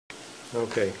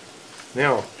Okay.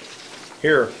 Now,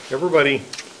 here, everybody,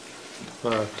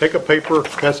 take a paper,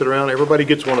 pass it around. Everybody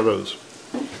gets one of those.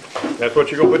 That's what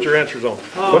you're going to put your answers on.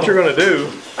 What you're going to do,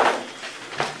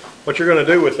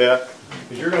 with that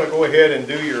is you're going to go ahead and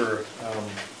do your,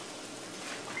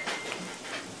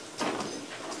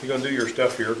 you're going to do your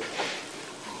stuff here.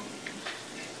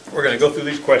 We're going to go through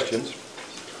these questions.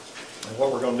 And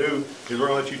what we're going to do is we're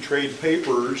going to let you trade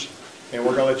papers, and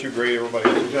we're going to let you grade everybody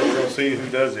else. We're going to see who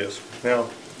does this. Now,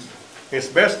 it's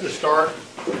best to start,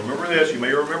 remember this, you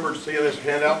may remember seeing this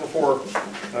handout before,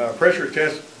 pressure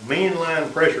test,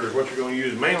 mainline pressure is what you're going to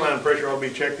use. Mainline pressure will be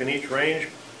checked in each range.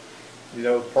 You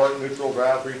know, park, neutral,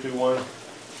 drive, 3, 2, 1.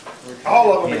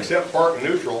 All of them except park and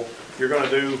neutral, you're going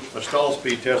to do a stall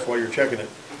speed test while you're checking it.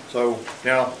 So,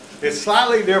 now, it's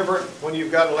slightly different when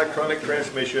you've got electronic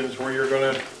transmissions where you're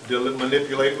going to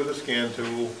manipulate with a scan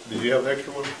tool. Did you have an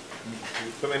extra one?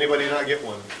 So anybody not get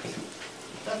one?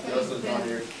 Dustin's not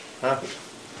here. Huh?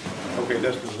 Okay,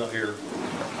 Dustin's not here.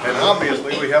 And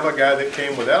obviously, we have a guy that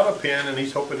came without a pen, and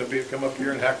he's hoping to come up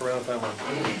here and hack around and find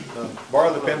one.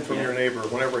 Borrow the pen from your neighbor.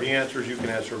 Whenever he answers, you can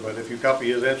answer. But if you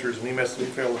copy his answers and he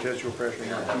fails to test your pressure,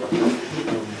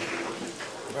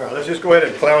 all right, let's just go ahead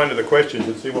and plow into the questions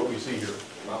and see what we see here.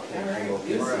 All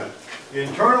right.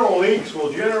 Internal leaks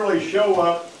will generally show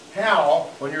up how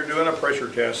when you're doing a pressure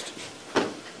test.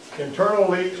 Internal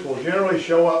leaks will generally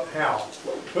show up how?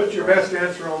 Put your best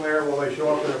answer on there. Will they show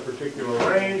up in a particular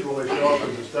range? Will they show up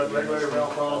as a step regulator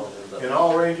valve problem? In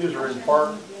all ranges or in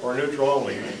park or neutral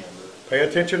only? Pay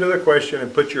attention to the question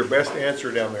and put your best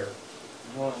answer down there.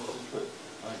 A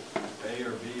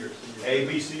or B or C. A,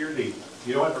 B, C, or D.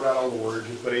 You don't have to write all the words.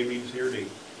 Just put A, B, C, or D.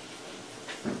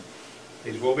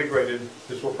 These will be graded.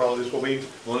 This will be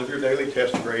one of your daily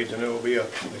test grades, and it will be a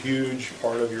huge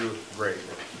part of your grade.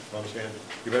 Understand?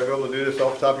 You better be able to do this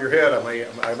off the top of your head.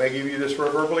 I may give you this for a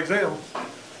verbal exam,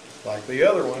 like the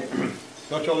other one.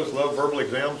 Don't y'all just love verbal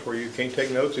exams where you can't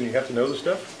take notes and you have to know the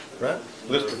stuff, right?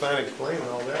 List, define, explain, and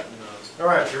all that. All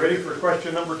right, you ready for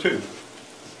question number 2?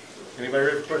 Anybody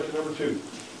ready for question number 2?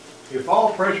 If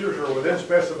all pressures are within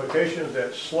specifications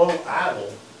at slow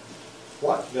idle,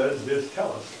 what does this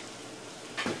tell us?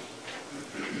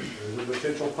 There's a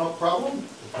potential pump problem.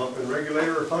 The pump and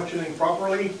regulator are functioning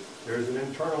properly. There's an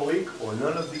internal leak, or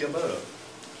none of the above.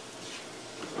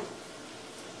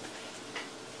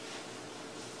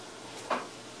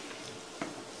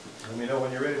 Let me know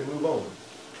when you're ready to move on.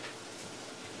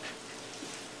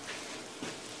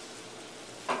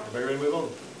 Everybody ready to move on?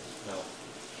 No.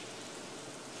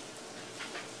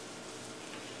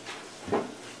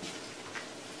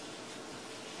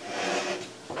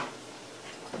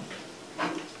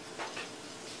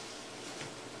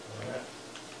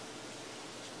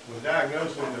 When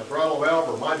diagnosing the throttle valve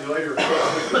or modulator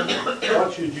transmission,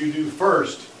 what should you do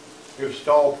first if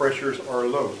stall pressures are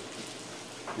low?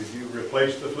 Should you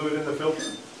replace the fluid in the filter?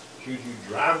 Should you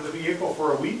drive the vehicle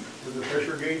for a week with the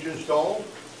pressure gauge installed?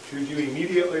 Should you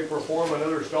immediately perform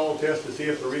another stall test to see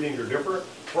if the readings are different?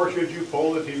 Or should you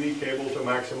pull the TV cable to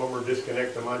maximum or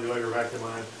disconnect the modulator vacuum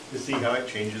line to see how it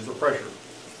changes the pressure?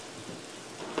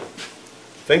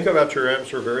 Think about your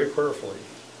answer very carefully.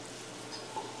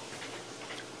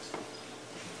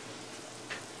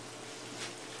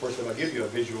 Of course, if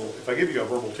I give you a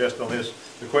verbal test on this,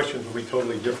 the questions will be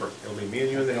totally different. It'll be me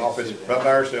and you in the office, right by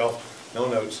ourselves, no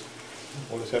notes.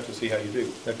 We'll just have to see how you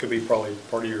do. That could be probably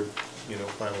part of your,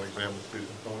 final exam with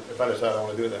Susan. If I decide I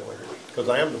want to do it that way, because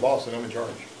I am the boss and I'm in charge.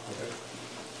 Okay.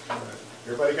 All right.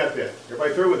 Everybody got that?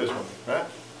 Everybody through with this one, right?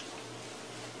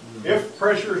 If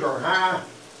pressures are high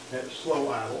at slow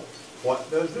idle, what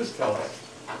does this tell us?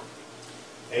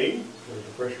 A, there's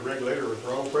a pressure regulator or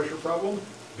throttle pressure problem.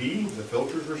 B, the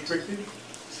filter is restricted.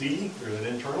 C, there's an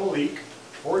internal leak.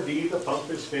 Or D, the pump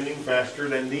is spinning faster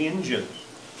than the engine.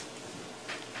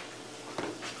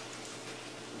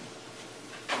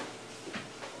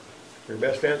 Your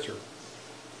best answer.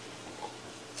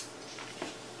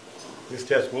 This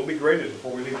test will be graded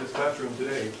before we leave this classroom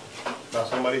today by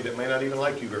somebody that may not even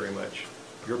like you very much,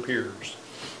 your peers.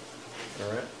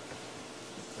 All right?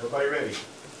 Everybody ready?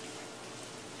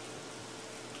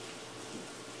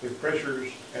 If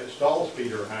pressures at stall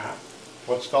speed are high,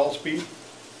 what's stall speed?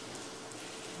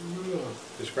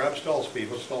 Describe stall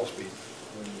speed. What's stall speed?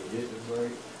 When you hit the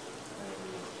brake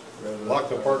and Lock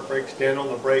the park brake, stand on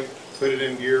the brake, put it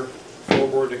in gear,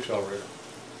 floorboard accelerator.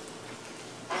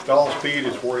 Stall speed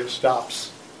is where it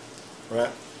stops,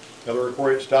 right? In other words,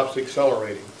 where it stops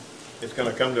accelerating. It's going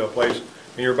to come to a place,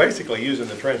 and you're basically using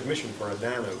the transmission for a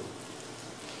dyno.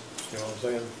 You know what I'm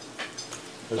saying?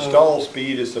 The stall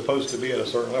speed is supposed to be at a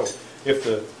certain level. If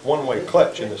the one-way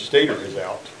clutch in the stator is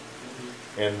out,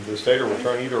 and the stator will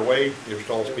turn either way, your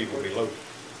stall speed will be low.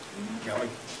 Got me?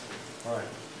 All right.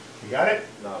 You got it?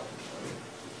 No.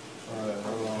 All right,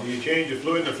 hold on. Do you change the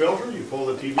fluid in the filter? You pull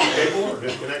the TV cable or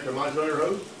disconnect the Mod's under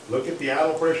hose? Look at the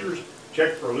idle pressures.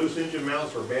 Check for loose engine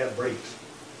mounts or bad brakes.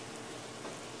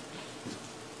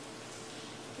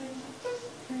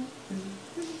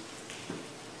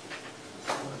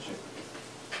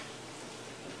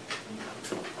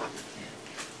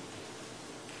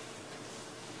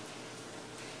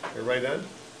 Everybody done?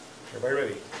 Everybody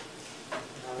ready?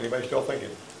 Anybody still thinking?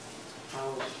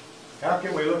 How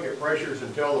can we look at pressures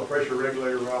and tell the pressure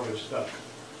regulator valve is stuck?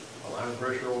 The line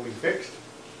pressure will be fixed.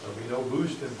 There'll be no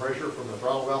boost in pressure from the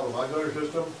throttle valve or modulator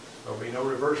system. There'll be no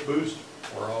reverse boost,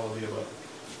 or all of the above.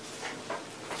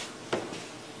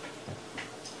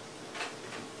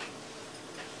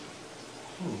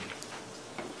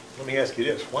 Let me ask you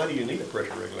this, why do you need a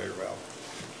pressure regulator valve?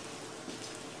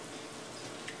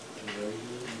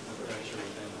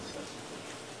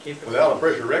 Without a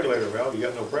pressure regulator valve, you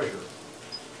got no pressure.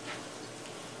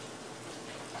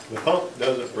 The pump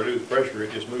doesn't produce pressure,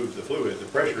 it just moves the fluid. The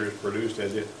pressure is produced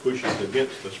as it pushes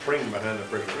against the spring behind the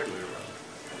pressure regulator valve.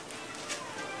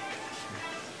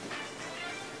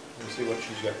 Let's see what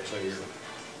she's got to say here.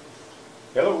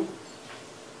 Hello?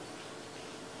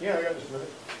 Yeah, I got just a minute.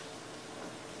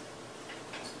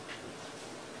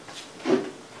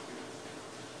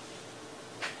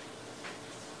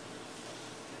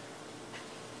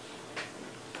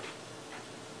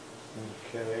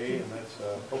 Okay, and that's,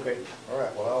 okay, all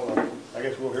right, well, I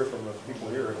guess we'll hear from the people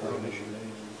here if there's an issue.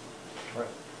 All right.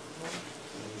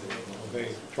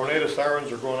 Okay, tornado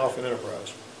sirens are going off in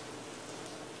Enterprise.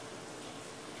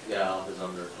 Yeah, off is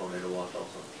under tornado watch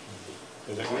also.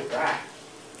 Is that good?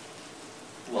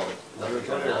 Well, Under nothing's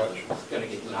gonna tornado happen. watch. It's gonna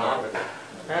get dark.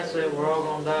 That's it, we're all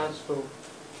gonna die in school.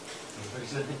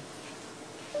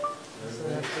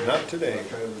 Not today.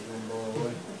 Trailer's gonna blow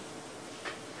away.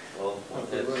 Well,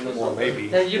 it's- Or maybe.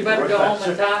 Then you better go home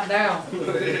and tie it down.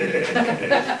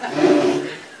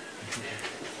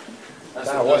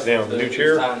 Tie what down, the new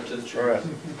chair? Tie it to the All chair. right,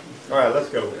 all right, let's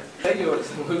go. Tell you what,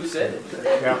 who said it?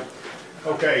 Yeah.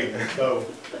 Okay, so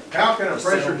how can a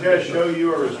pressure test show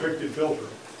you a restricted filter?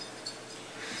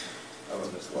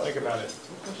 Think about it.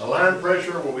 The line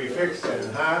pressure will be fixed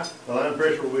in high, the line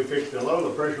pressure will be fixed in low,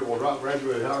 the pressure will drop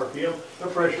gradually at high RPM, the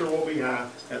pressure will be high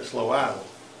at slow idle.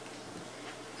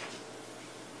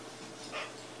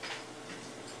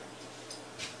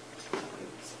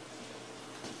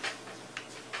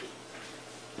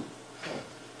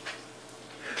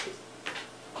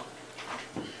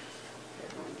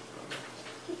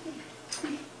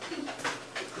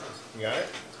 You got it?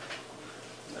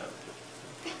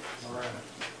 All right.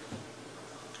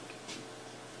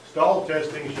 Stall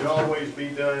testing should always be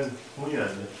done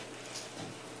when?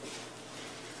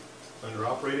 Under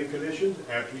operating conditions,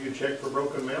 after you check for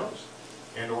broken mounts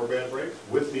and or bad brakes,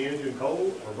 with the engine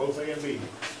cold, or both A and B.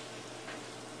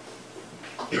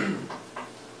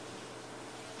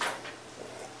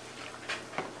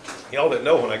 Y'all didn't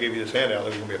know when I gave you this handout,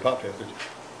 there was gonna be a pop test, did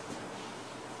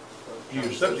you?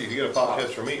 You're subject to get a pop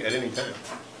test from me at any time.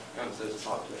 Kind of says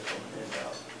pop test on the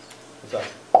handout. What's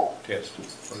that? Test.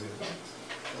 What it is.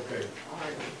 Okay.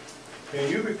 Can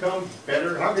you become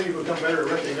better, how can you become better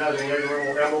at recognizing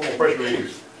abnormal pressure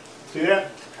readings? See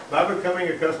that? By becoming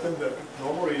accustomed to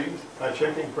normal readings, by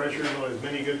checking pressures on as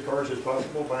many good cars as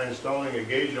possible, by installing a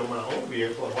gauge on my own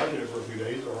vehicle and watching it for a few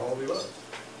days, or all of the above.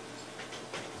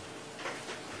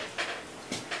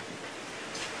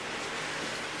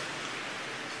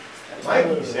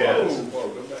 Mikey says, Whoa,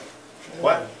 go back.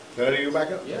 what? Did I go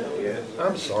back up? Yeah.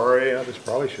 I'm sorry, I just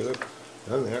probably should have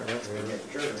done that right there.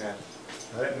 Sure, yeah.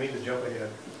 I didn't mean to jump ahead.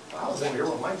 I was going to hear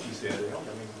what Mikey said, it helped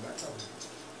me back up.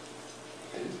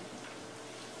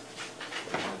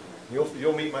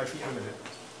 You'll meet Mikey in a minute.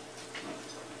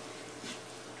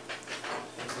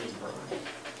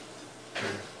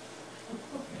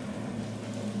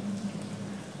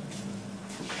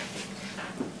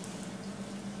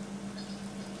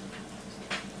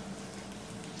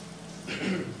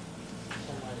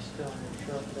 Somebody's still in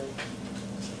your truck,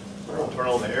 Dave. We're going to turn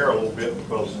on the air a little bit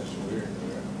because That's weird.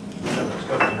 that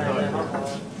stuff is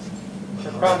not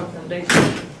here. They're probably from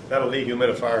DC, That'll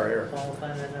dehumidifier air. the whole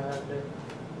thing they know how to do.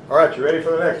 All right, you ready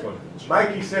for the next one?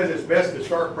 Mikey says it's best to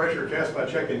start pressure test by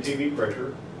checking TV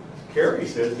pressure. Carrie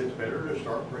says it's better to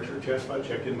start pressure test by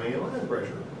checking main line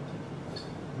pressure.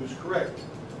 Who's correct?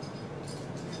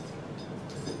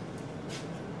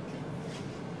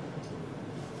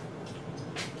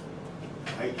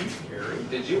 Mikey, Carrie,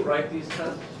 Did you write these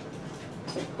tests?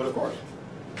 but of course.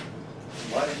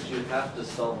 Why did you have to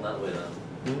spell them that way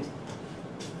then?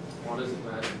 What does it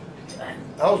matter?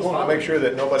 I was wanting to make sure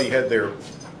that nobody had their,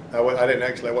 I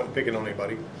wasn't picking on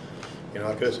anybody. You know,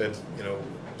 I could have said, you know,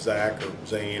 Zach or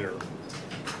Zane or,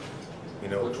 you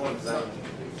know, Which one's that?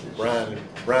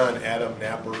 Brian, Adam,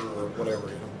 Napper, or whatever,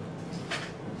 you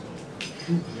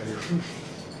know.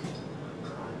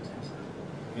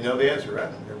 You know the answer, right?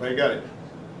 Everybody got it?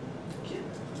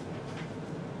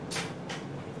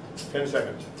 10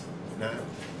 seconds. 9,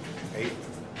 8,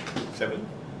 7,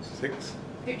 6.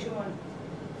 3, 2, 1.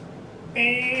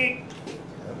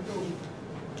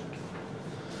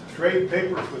 Trade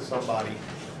papers with somebody.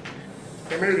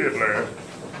 Immediately.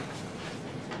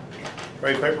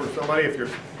 Trade papers with somebody. If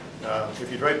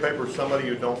you trade papers with somebody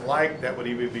you don't like, that would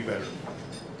even be better.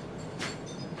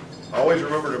 Always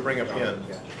remember to bring a pen.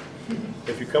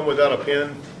 If you come without a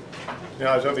pen, you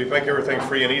know, if you make everything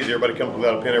free and easy, everybody comes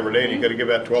without a pen every day, and you got to give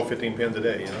out 12, 15 pens a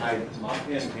day. You know. My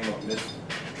pen came up missing.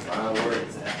 Brian, where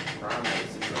is that? Brian,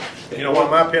 is it? You know what?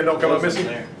 My pen don't come up Wasn't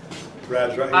missing. there.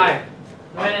 Brad's right Hi, here.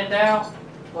 when in doubt,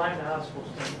 blame the high school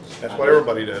students. That's what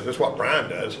everybody does. That's what Brian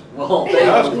does. Well, The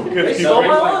high school kids keep stole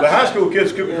my lunch. the high school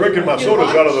kids keep drinking my sodas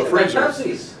out of the freezer.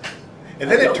 Pepsi's. And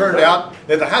then it turned out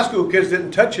that the high school kids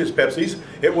didn't touch his Pepsis.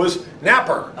 It was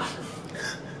Napper.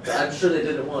 I'm sure they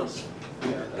did it once.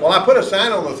 Well, I put a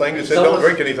sign on the thing that said, "Don't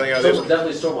drink anything out of Someone this."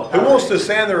 definitely stole my Who Powerade. wants to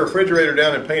sand the refrigerator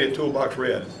down and paint it toolbox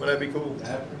red? Wouldn't that be cool?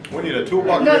 We need a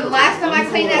toolbox No, red. the last time I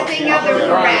cleaned that thing out, there was a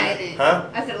rat in it. Huh?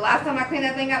 I said, the last time I cleaned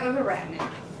that thing out, there was a rat in it.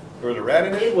 There was a rat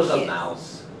in It it? was a Yes.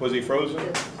 mouse. Was he frozen? The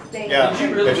thing- Yeah. Did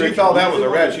you really If she drink- thought that was a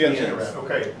rat, she hadn't seen a rat.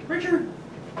 Okay. Richard.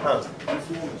 Huh?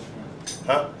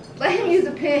 Huh? Let him use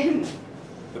a pen.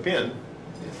 The pen?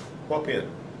 What pen?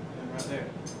 Right there.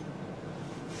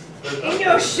 In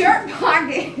your shirt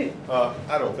pocket.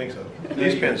 I don't think so.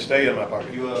 These pens stay in my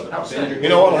pocket. You, You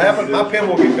know what'll happen? My pen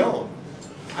will get gone.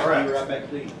 I'll give it right back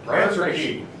to you. Answer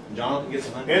key. Jonathan gets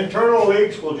 100. Internal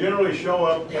leaks will generally show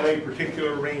up in a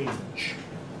particular range.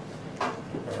 All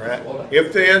right.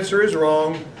 If the answer is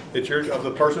wrong, it's your, of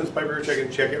the person's paper you're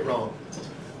checking, check it wrong.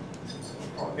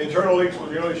 Internal leaks will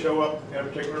generally show up in a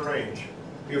particular range.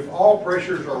 If all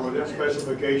pressures are within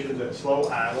specifications at slow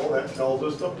idle, that tells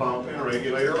us the pump and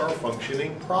regulator are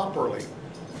functioning properly.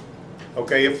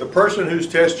 Okay, if the person whose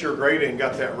test you're grading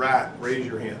got that right, raise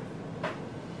your hand.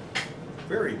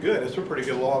 Very good. That's a pretty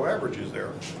good law of averages there.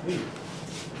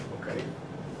 Okay.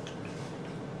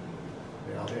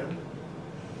 Now then,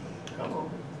 come on.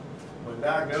 When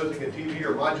diagnosing a TV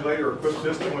or modulator equipped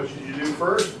system, what should you do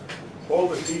first? Pull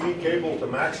the TV cable to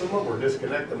maximum or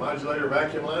disconnect the modulator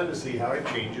vacuum line to see how it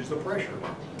changes the pressure.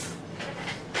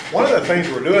 One of the things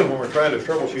we're doing when we're trying to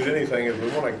troubleshoot anything is we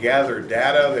want to gather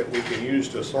data that we can use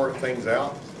to sort things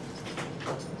out.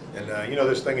 And you know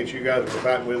this thing that you guys were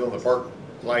fighting with on the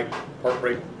park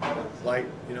brake light,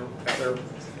 you know, out there,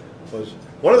 was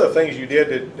one of the things you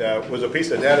did that was a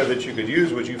piece of data that you could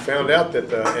use was you found out that,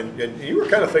 and you were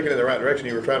kind of thinking in the right direction,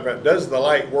 you were trying to find, does the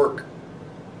light work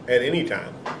at any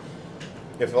time?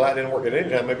 If the light didn't work at any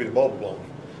time, maybe the bulb's blown.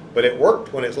 But it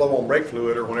worked when it's low on brake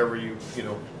fluid or whenever you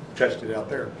know, touched it out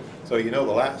there. So you know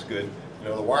the light's good. You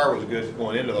know the wire was good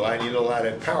going into the light, and you know the light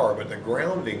had power, but the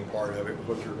grounding part of it was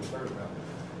what you're concerned about.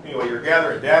 Anyway, you're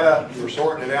gathering data, you're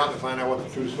sorting it out to find out what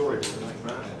the true story is.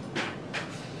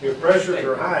 If pressures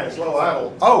are high, it's low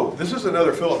idle. Oh, this is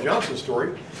another Philip Johnson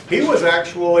story. He was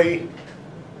actually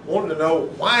wanting to know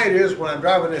why it is when I'm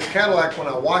driving this Cadillac, when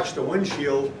I watch the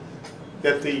windshield,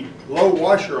 that the low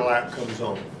washer light comes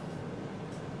on,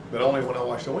 but only when I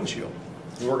wash the windshield.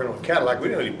 We're working on a Cadillac. We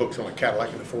didn't have any books on a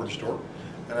Cadillac in the Ford store.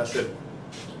 And I said,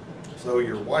 so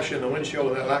you're washing the windshield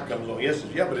and that light comes on? Yes,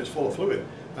 yeah, but it's full of fluid.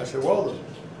 I said, well,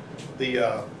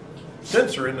 the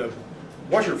sensor in the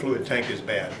washer fluid tank is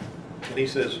bad. And he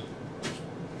says,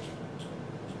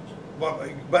 well,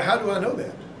 but how do I know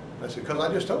that? I said, because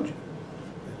I just told you.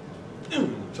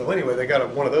 So anyway, they got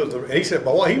one of those. And he said,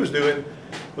 but what he was doing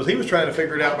was he was trying to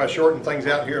figure it out by shorting things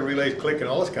out here and relays click and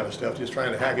all this kind of stuff, just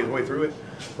trying to hack his way through it.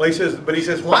 Well, he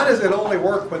says, why does it only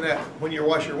work when you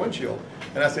wash your windshield?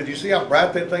 And I said, you see how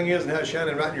bright that thing is and how it's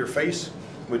shining right in your face?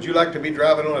 Would you like to be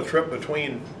driving on a trip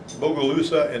between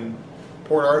Bogalusa and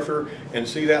Port Arthur and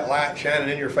see that light shining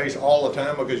in your face all the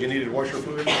time because you needed washer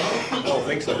fluid? I don't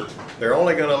think so. They're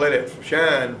only going to let it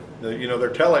shine. You know, they're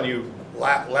telling you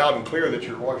loud and clear that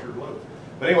your washer's low.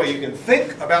 But anyway, you can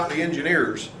think about the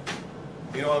engineers.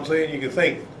 You know what I'm saying? You can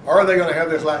think, are they going to have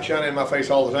this light shining in my face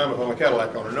all the time if I'm a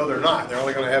Cadillac owner? No, they're not. They're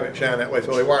only going to have it shine that way,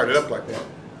 so they wired it up like that.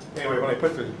 Anyway, when they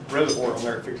put the reservoir on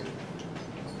there, it fixed it.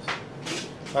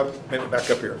 I'll bend it back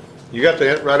up here. You got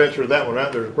the right answer to that one,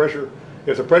 right? There's a pressure.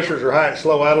 If the pressures are high, it's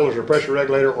slow idle. There's a pressure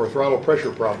regulator or throttle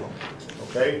pressure problem.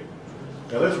 Okay?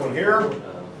 Now this one here,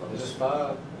 Is this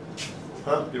 5?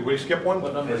 Huh? Did we skip one?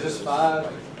 What number Is this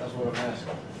 5? That's what I'm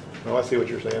asking. Oh, I see what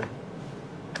you're saying.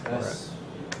 That's,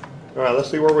 All right,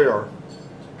 let's see where we are.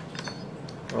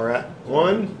 All right,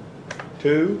 1,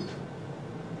 2,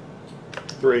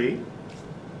 3,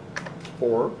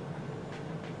 4,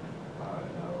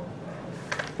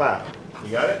 5.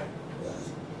 You got it?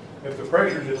 If the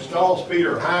pressures in stall speed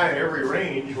are high in every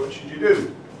range, what should you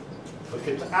do? Look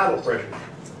at the idle pressure.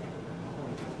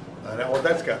 Find out what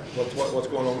that's got. What's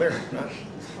going on there? Huh?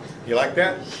 You like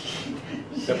that?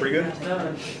 Is that pretty good?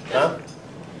 Done. Huh?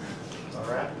 All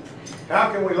right.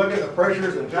 How can we look at the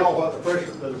pressures and tell what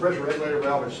the pressure regulator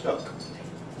valve is stuck?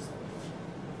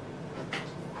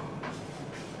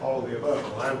 All of the above.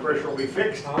 The line pressure will be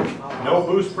fixed. No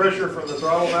boost pressure from the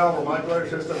throttle valve or modulator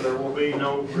system. There will be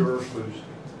no reverse boost.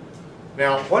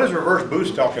 Now, what is reverse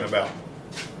boost talking about?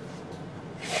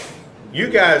 You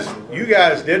guys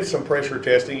did some pressure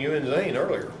testing, you and Zane,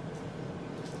 earlier.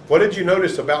 What did you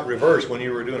notice about reverse when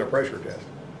you were doing a pressure test?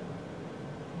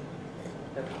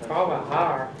 It's probably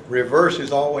higher. Reverse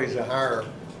is always a higher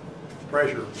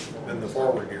pressure than the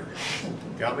forward gear.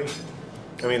 Got me?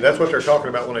 I mean, that's what they're talking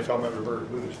about when they talk about reverse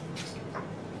boost.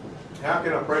 How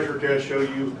can a pressure test show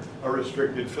you a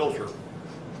restricted filter?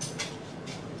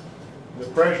 The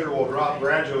pressure will drop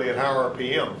gradually at higher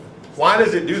RPM. Why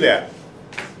does it do that?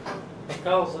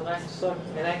 Because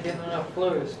it ain't getting enough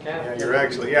fluid. It's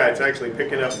Yeah, it's actually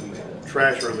picking up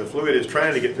trash, or the fluid is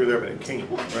trying to get through there, but it can't,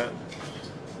 right?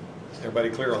 Everybody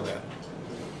clear on that?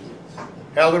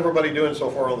 How's everybody doing so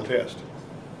far on the test?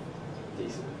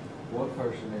 Decent. one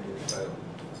percentage failed.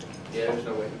 Yeah, there's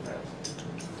no way to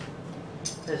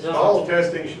pass. It's All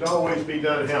testing should always be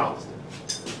done how?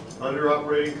 Under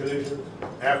operating conditions,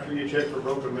 after you check for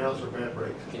broken mounts or bad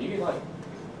brakes. Can you get like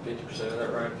 50% of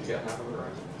that right if you got half of it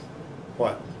right?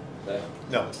 What? That.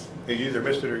 No, you either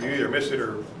missed it or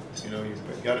you know, you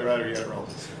got it right or you got it wrong.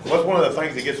 What's one of the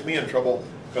things that gets me in trouble,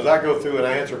 because I go through and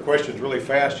I answer questions really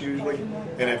fast usually,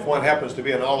 and if one happens to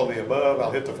be an all of the above,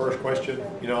 I'll hit the first question,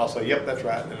 you know, I'll say, yep, that's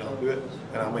right, and I'll do it,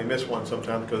 and I may miss one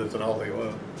sometimes because it's an all of the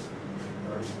above.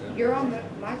 You're on the,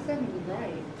 my 7 was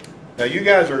right. Now you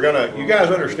guys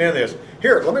understand this.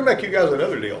 Here, let me make you guys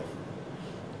another deal.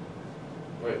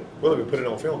 Wait. Well, let me put it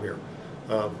on film here.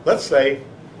 Let's say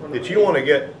that you want to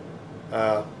get,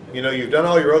 you know, you've done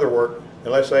all your other work,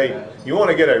 and let's say you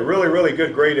want to get a really, really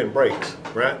good grade in brakes,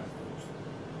 right?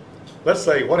 Let's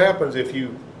say, what happens if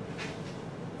you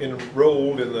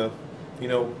enrolled in the, you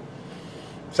know,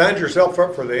 signed yourself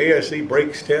up for the ASE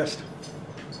brakes test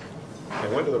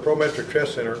and went to the Prometric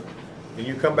Test Center, and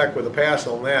you come back with a pass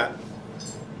on that,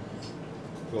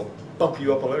 we'll bump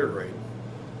you up a letter grade.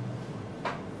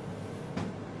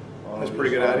 That's a pretty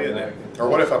good idea, isn't it? Or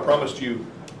what if I promised you,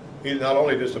 not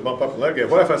only just to bump up the letter grade,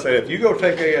 what if I said, if you go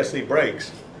take ASE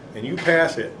brakes and you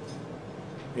pass it,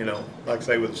 you know, like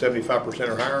say with 75%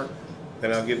 or higher,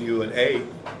 then I'll give you an A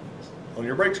on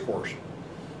your brakes course.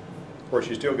 Of course,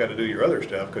 you still got to do your other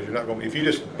stuff, because you're not going to, if you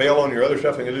just bail on your other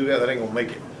stuff and you do that, that ain't going to make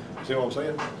it. See what I'm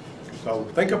saying? So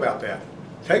think about that.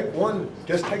 Take one,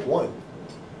 just take one.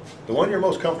 The one you're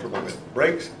most comfortable with.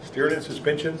 Brakes, steering and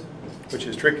suspension, which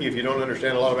is tricky if you don't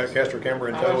understand a lot about caster camber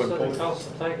and tow and How much does it pulling.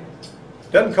 cost to take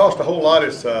it? Doesn't cost a whole lot.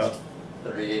 It's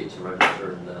 38 to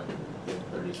register and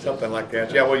 36. something like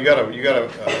that. Yeah, well, you gotta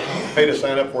pay to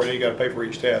sign up for it, and you gotta pay for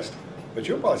each test. But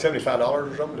you're probably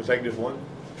 $75 or something to take just one.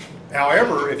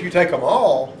 However, if you take them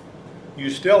all, you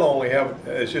still only have,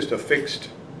 it's just a fixed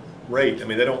rate. I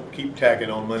mean, they don't keep tacking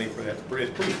on money for that. It's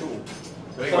pretty cool.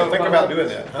 But anyway, think about doing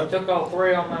that, huh? You took all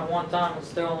 3 on that one time, it's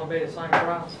still gonna be the same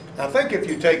price? I think if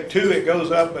you take 2, it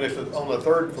goes up, but if it's on the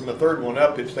third, from the third one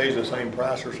up, it stays the same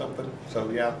price or something. So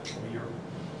yeah,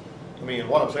 I mean,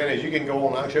 what I'm saying is you can go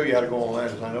online, I'll show you how to go online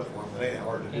and sign up for them. It ain't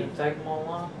hard to Can do. you take them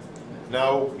online?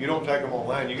 No, you don't take them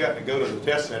online. You got to go to the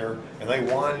test center, and they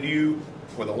wand you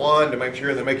with a wand to make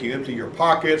sure they make you empty your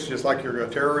pockets, just like you're a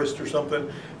terrorist or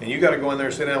something. And you got to go in there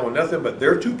and sit down with nothing but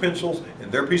their 2 pencils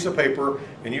and their piece of paper,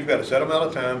 and you've got a set amount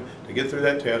of time to get through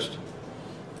that test.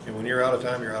 And when you're out of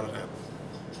time, you're out of time.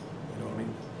 You know what I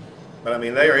mean? But I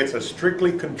mean, it's a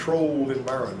strictly controlled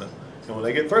environment. And when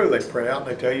they get through, they print out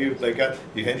and they tell you,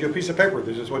 you hand you a piece of paper,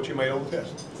 this is what you made on the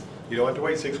test. You don't have to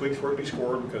wait 6 weeks for it to be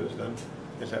scored because it's done.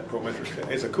 It's that Prometric test.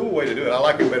 It's a cool way to do it. I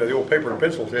like it better than the old paper and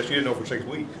pencil test. You didn't know for 6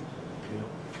 weeks. You know?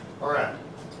 All right.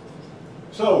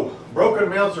 So, broken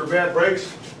mounts or bad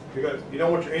brakes, you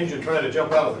don't want your engine trying to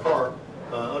jump out of the car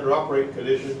under operating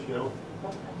conditions, you know.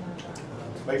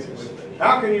 Basically.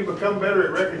 How can you become better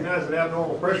at recognizing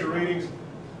abnormal pressure readings?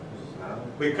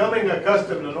 Becoming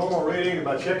accustomed to normal reading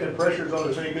by checking pressures on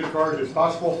as many good cars as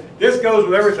possible. This goes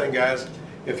with everything, guys.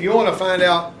 If you want to find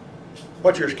out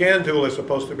what your scan tool is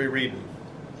supposed to be reading,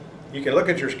 you can look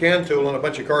at your scan tool on a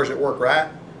bunch of cars that work right,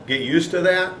 get used to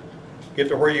that, get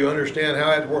to where you understand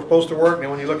how it's supposed to work, and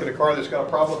then when you look at a car that's got a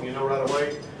problem, you know right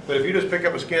away. But if you just pick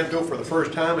up a scan tool for the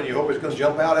first time and you hope it's going to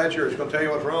jump out at you or it's going to tell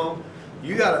you what's wrong,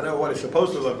 you got to know what it's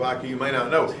supposed to look like, or you may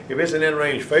not know. If it's an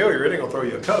in-range failure, it ain't going to throw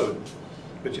you a code,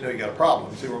 but you know you got a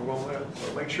problem. See where I'm going with that?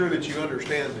 So make sure that you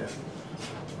understand that.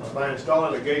 By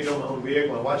installing a gauge on my own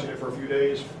vehicle and watching it for a few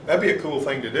days, that'd be a cool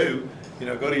thing to do. You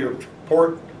know, go to your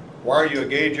port, wire you a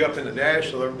gauge up in the dash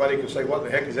so everybody can say, what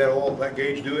the heck is that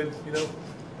gauge doing, you know?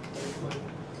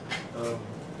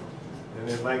 And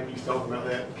then Mike, he's talking about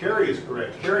that. Kerry is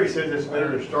correct. Kerry says it's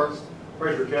better to start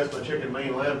pressure test by checking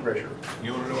main line pressure.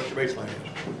 You want to know what your baseline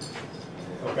is.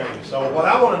 Okay, so what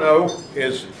I want to know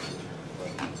is,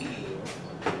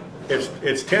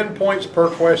 it's 10 points per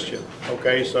question.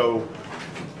 Okay, so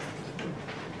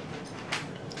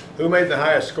who made the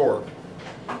highest score?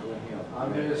 I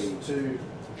missed 2.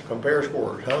 Compare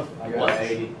scores, huh? I got an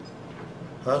 80.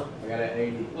 Huh? I got an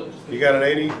 80. You got an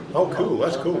 80? Oh, cool.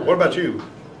 That's cool. What about you?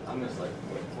 I missed like,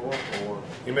 what, 4?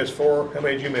 You missed 4. How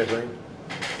many did you miss, Ray?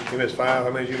 You missed 5.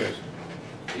 How many did you miss?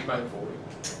 He made 40.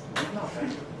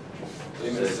 He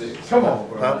missed 6. Come on,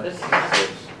 bro. Huh? This is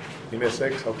 6. You missed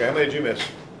 6. Okay. How many did you miss?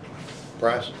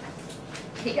 Price?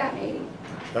 He got an 80.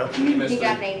 Huh? He missed He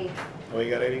got an 3. 80. Oh, you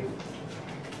got 80?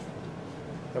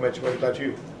 How much? What about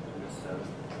you?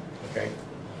 Okay.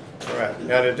 All right.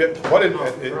 Now, was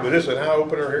this an eye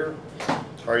opener here?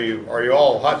 Are you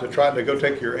all hot to try to go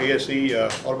take your ASE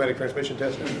automatic transmission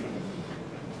test? No.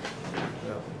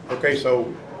 Okay,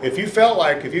 so if you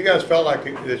guys felt like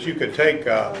that you could take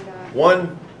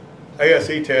one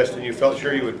ASE test and you felt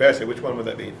sure you would pass it, which one would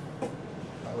that be?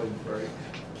 I wouldn't break.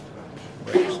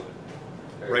 Brakes.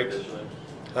 Brakes.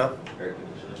 Huh? Air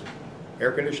conditioning.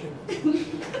 Air conditioning?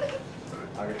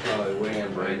 I could probably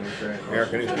win, break. Air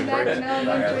conditioning, Back brakes. in I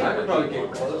elementary. could probably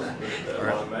get close. All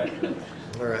right.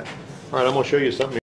 All right. All right, I'm gonna show you something.